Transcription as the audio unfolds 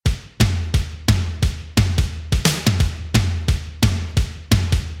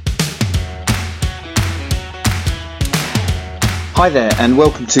Hi there, and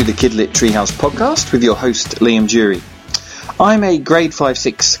welcome to the Kid Lit Treehouse podcast with your host Liam Jury. I'm a grade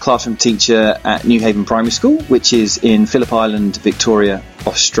 5-6 classroom teacher at Newhaven Primary School, which is in Phillip Island, Victoria,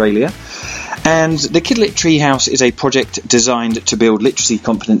 Australia. And the Kid Lit Treehouse is a project designed to build literacy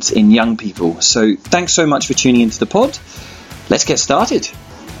confidence in young people. So thanks so much for tuning into the pod. Let's get started.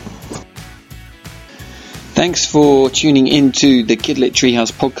 Thanks for tuning into the Kid Lit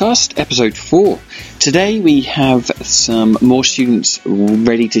Treehouse podcast, episode 4. Today we have some more students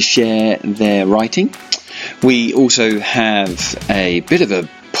ready to share their writing. We also have a bit of a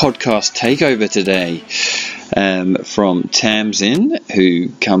podcast takeover today from Tamsin, who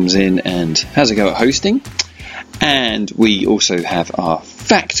comes in and has a go at hosting. And we also have our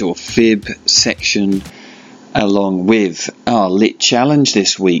fact or fib section along with our lit challenge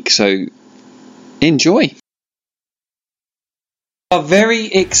this week. So enjoy. We are very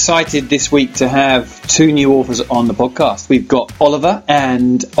excited this week to have two new authors on the podcast. We've got Oliver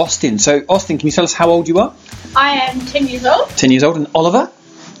and Austin. So, Austin, can you tell us how old you are? I am 10 years old. 10 years old. And Oliver?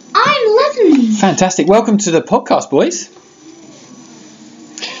 I'm 11. Fantastic. Welcome to the podcast, boys.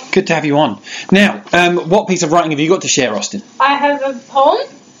 Good to have you on. Now, what piece of writing have you got to share, Austin? I have a poem.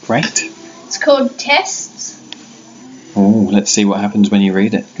 Great. It's called Tests. Oh, let's see what happens when you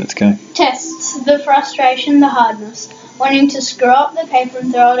read it. Let's go. Tests. The frustration, the hardness. Wanting to screw up the paper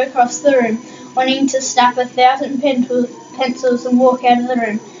and throw it across the room. Wanting to snap 1,000 pencils and walk out of the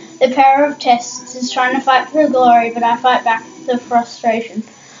room. The power of tests is trying to fight for glory, but I fight back the frustration.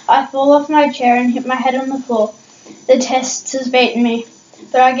 I fall off my chair and hit my head on the floor. The tests has beaten me,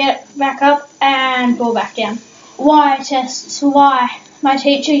 but I get back up and fall back down. Why, tests, why? My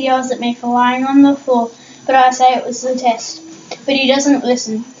teacher yells at me for lying on the floor, but I say it was the test. But he doesn't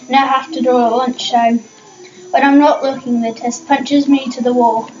listen, and I have to do it at lunchtime. When I'm not looking, the test punches me to the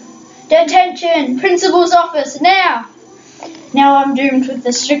wall. Detention! Principal's office, now! Now I'm doomed with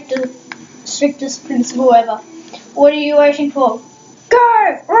the strictest principal ever. What are you waiting for?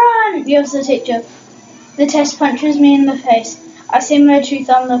 Go! Run! Yells the teacher. The test punches me in the face. I see my tooth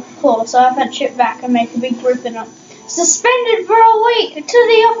on the floor, so I punch it back and make a big rip in it. Suspended for a week! To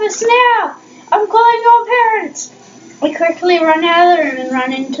the office now! I'm calling your parents! I quickly run out of the room and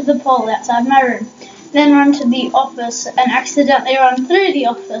run into the pole outside my room. Then run to the office and accidentally run through the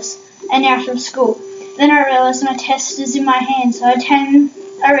office and out of school. Then I realise my test is in my hand, so I turn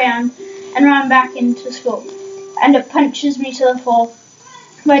around and run back into school. And it punches me to the floor.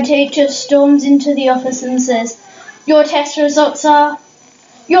 My teacher storms into the office and says, "Your test results are...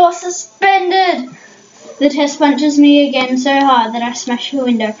 You're suspended!" The test punches me again so hard that I smash the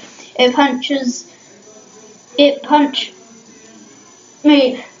window. It punches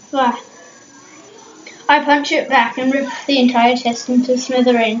me. I punch it back and rip the entire test into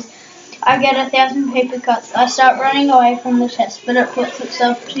smithereens. I get 1,000 paper cuts. I start running away from the test, but it puts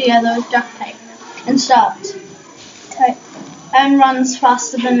itself together with duct tape and runs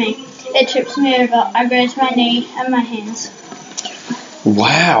faster than me. It trips me over. I graze my knee and my hands.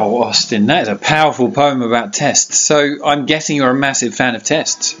 Wow, Austin, that is a powerful poem about tests. So I'm guessing you're a massive fan of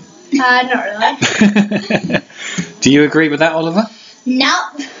tests. Not really. Do you agree with that, Oliver?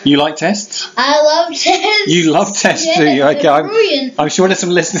 Nope. You like tests? I love tests. You love tests, yeah, do you? Okay, brilliant. I'm sure there's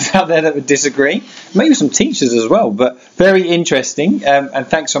some listeners out there that would disagree. Maybe some teachers as well, but very interesting. And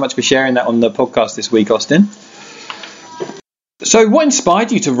thanks so much for sharing that on the podcast this week, Austin. So what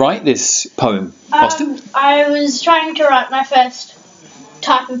inspired you to write this poem, Austin? I was trying to write my first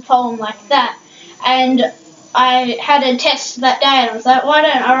type of poem like that, and I had a test that day, and I was like, why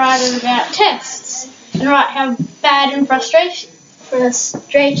don't I write it about tests and write how bad and frustrating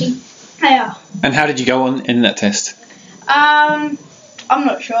they are. And how did you go on in that test? I'm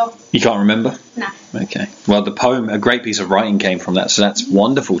not sure. You can't remember? No. Okay. Well, the poem, a great piece of writing came from that, so that's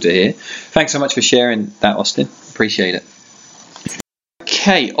wonderful to hear. Thanks so much for sharing that, Austin. Appreciate it.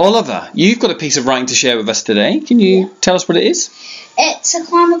 Okay, Oliver, you've got a piece of writing to share with us today. Can you tell us what it is? It's a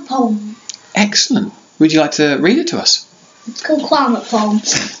climate poem. Excellent. Would you like to read it to us? It's called Climate Poem.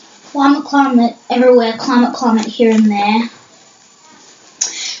 Climate everywhere, climate here and there.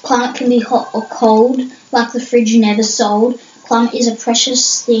 Climate can be hot or cold, like the fridge you never sold. Climate is a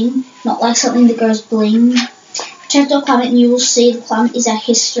precious thing, not like something that goes bling. Protect our climate and you will see the climate is our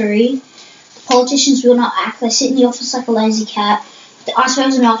history. The politicians will not act, they sit in the office like a lazy cat. If the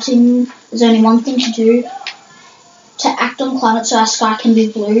icebergs are melting, there's only one thing to do. To act on climate so our sky can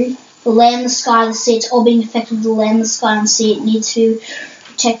be blue. The land, the sky, the sea, it's all being affected. The land, the sky and sea, it needs to be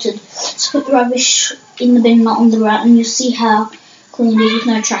protected. So put the rubbish in the bin, not on the ground, and you'll see how clean it is with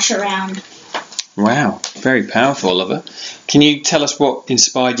no trash around. Wow, very powerful, Oliver. Can you tell us what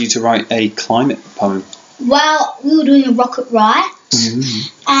inspired you to write a climate poem? Well, we were doing a rocket ride,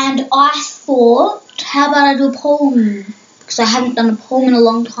 and I thought, how about I do a poem? Because I haven't done a poem in a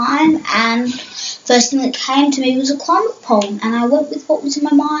long time, and first thing that came to me was a climate poem, and I went with what was in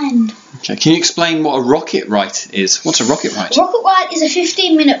my mind. Okay, can you explain what a rocket ride is? What's a rocket ride? A rocket ride is a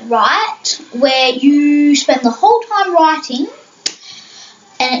 15-minute ride where you spend the whole time writing,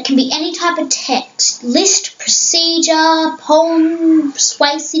 and it can be any type of text. List, procedure, poem,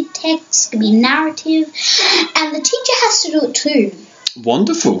 persuasive text, it can be narrative, and the teacher has to do it too.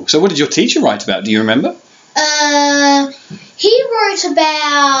 Wonderful. So what did your teacher write about? Do you remember? He wrote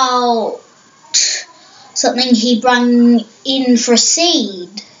about something he brung in for a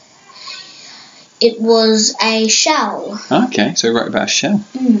seed. It was a shell. Okay, so he wrote about a shell.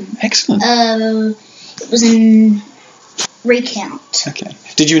 Excellent. It was in recount. Okay.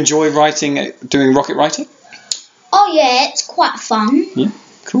 Did you enjoy doing rocket writing? Oh yeah, it's quite fun. Yeah,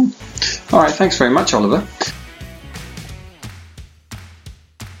 cool. All right, thanks very much, Oliver.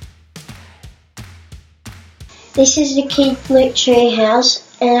 This is the Kids Literary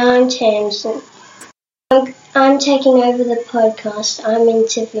House, and I'm Tamsin. I'm taking over the podcast. I'm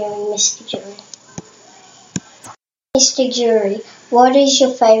interviewing Mr. Jury. Mr. Jury, what is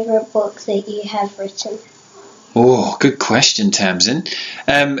your favourite book that you have written? Oh, good question, Tamsin.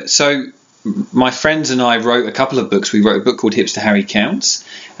 So my friends and I wrote a couple of books. We wrote a book called Hipster Harry Counts,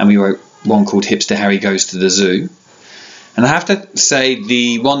 and we wrote one called Hipster Harry Goes to the Zoo. And I have to say,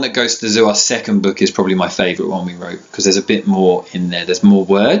 the one that goes to the zoo, our second book, is probably my favourite one we wrote, because there's a bit more in there. There's more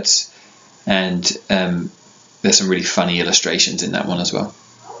words, and there's some really funny illustrations in that one as well.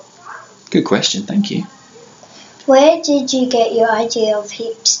 Good question, thank you. Where did you get your idea of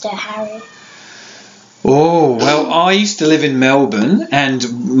Hipster Harry? Oh, well, I used to live in Melbourne,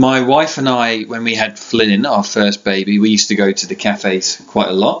 and my wife and I, when we had Flynn, our first baby, we used to go to the cafes quite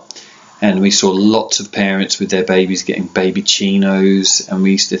a lot. And we saw lots of parents with their babies getting baby chinos, and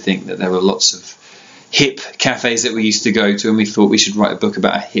we used to think that there were lots of hip cafes that we used to go to, and we thought we should write a book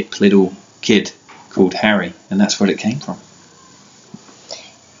about a hip little kid called Harry, and that's where it came from.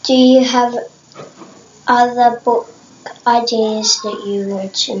 Do you have other book ideas that you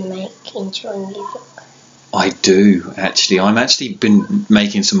want to make into a new book? I do, actually. I'm actually been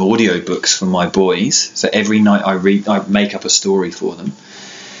making some audio books for my boys, so every night I make up a story for them.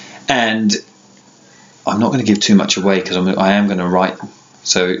 And I'm not going to give too much away because I am going to write them.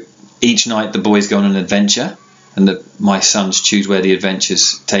 So each night the boys go on an adventure, and my sons choose where the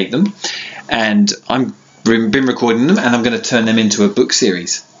adventures take them. And I've been recording them, and I'm going to turn them into a book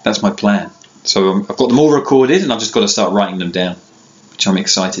series. That's my plan. So I've got them all recorded, and I've just got to start writing them down, which I'm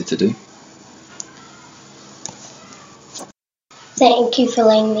excited to do. Thank you for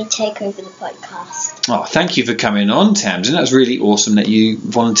letting me take over the podcast. Oh, thank you for coming on, Tamsin. That was really awesome that you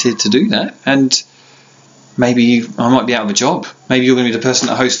volunteered to do that. And maybe I might be out of a job. Maybe you're going to be the person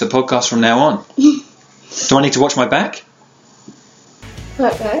that hosts the podcast from now on. Do I need to watch my back? I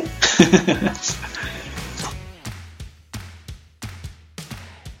don't know.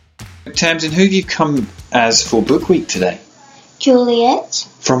 Tamsin, who have you come as for Book Week today? Juliet.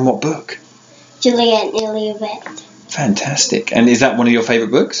 From what book? Juliet Nearly a Vet. Fantastic. And is that one of your favourite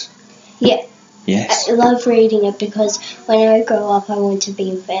books? Yeah. Yes. I love reading it because when I grow up I want to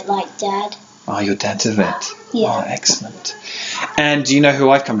be a vet like Dad. Oh, your dad's a vet? Yeah. Oh, excellent. And do you know who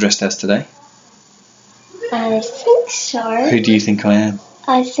I've come dressed as today? I think so. Who do you think I am?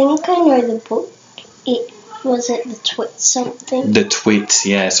 I think I know the book. Was it the Twit something? The Twit,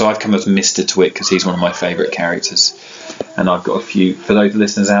 yeah. So I've come as Mr. Twit because he's one of my favourite characters. And I've got a few, for those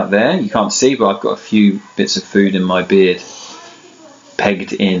listeners out there, you can't see, but I've got a few bits of food in my beard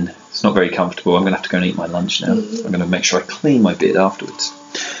pegged in. It's not very comfortable. I'm going to have to go and eat my lunch now. I'm going to make sure I clean my beard afterwards.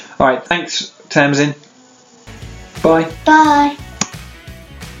 All right, thanks, Tamsin. Bye. Bye.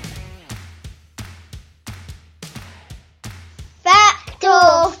 Fact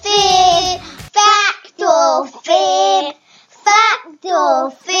or fib, fact or fib, fact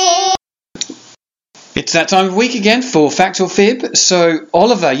or fib. It's that time of week again for Fact or Fib. So,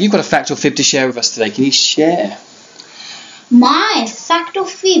 Oliver, you've got a fact or fib to share with us today. Can you share? My fact or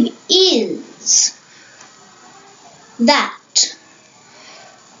fib is that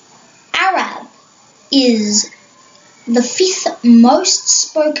Arab is the 5th most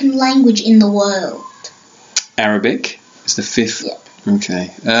spoken language in the world. Arabic is the 5th? Yep.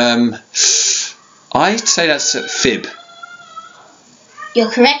 Okay. I'd say that's a fib. You're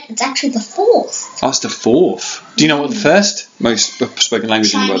correct. It's actually the 4th. That's the 4th. Do you know what the first most spoken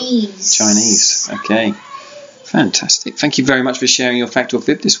language in the world? Chinese. Chinese. Okay. Fantastic. Thank you very much for sharing your fact or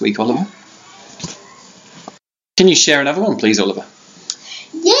fib this week, Oliver. Can you share another one, please, Oliver?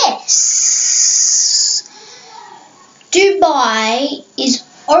 Yes. Dubai is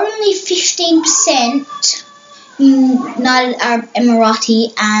only 15% United Arab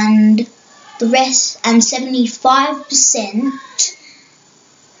Emirati, and the rest, and 75%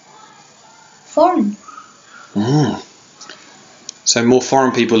 foreign. So more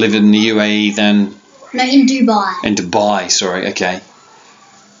foreign people live in the UAE than... No, in Dubai. In Dubai, sorry, okay.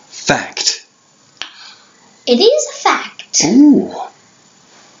 Fact. It is a fact. Ooh.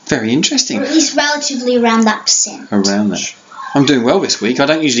 Very interesting. Or at least relatively around that percent. Around that. I'm doing well this week. I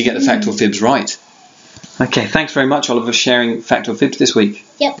don't usually get the fact or fibs right. Okay, thanks very much, Oliver, for sharing fact or fibs this week.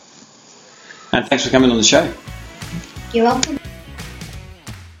 Yep. And thanks for coming on the show. You're welcome.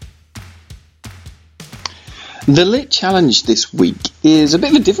 The Lit Challenge this week is a bit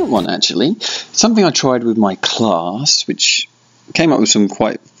of a different one, actually. Something I tried with my class, which came up with some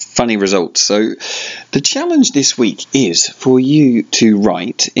quite funny results. So the challenge this week is for you to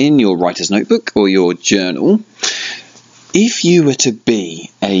write in your writer's notebook or your journal, if you were to be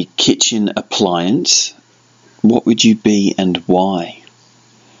a kitchen appliance, what would you be and why?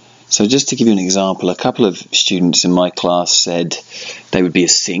 So just to give you an example, a couple of students in my class said they would be a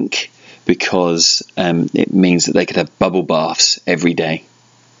sink because it means that they could have bubble baths every day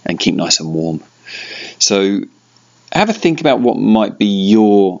and keep nice and warm. So have a think about what might be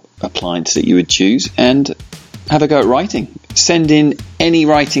your appliance that you would choose and have a go at writing. Send in any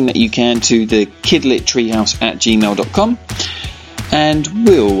writing that you can to thekidlittreehouse@gmail.com, and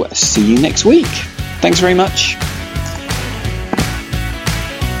we'll see you next week. Thanks very much.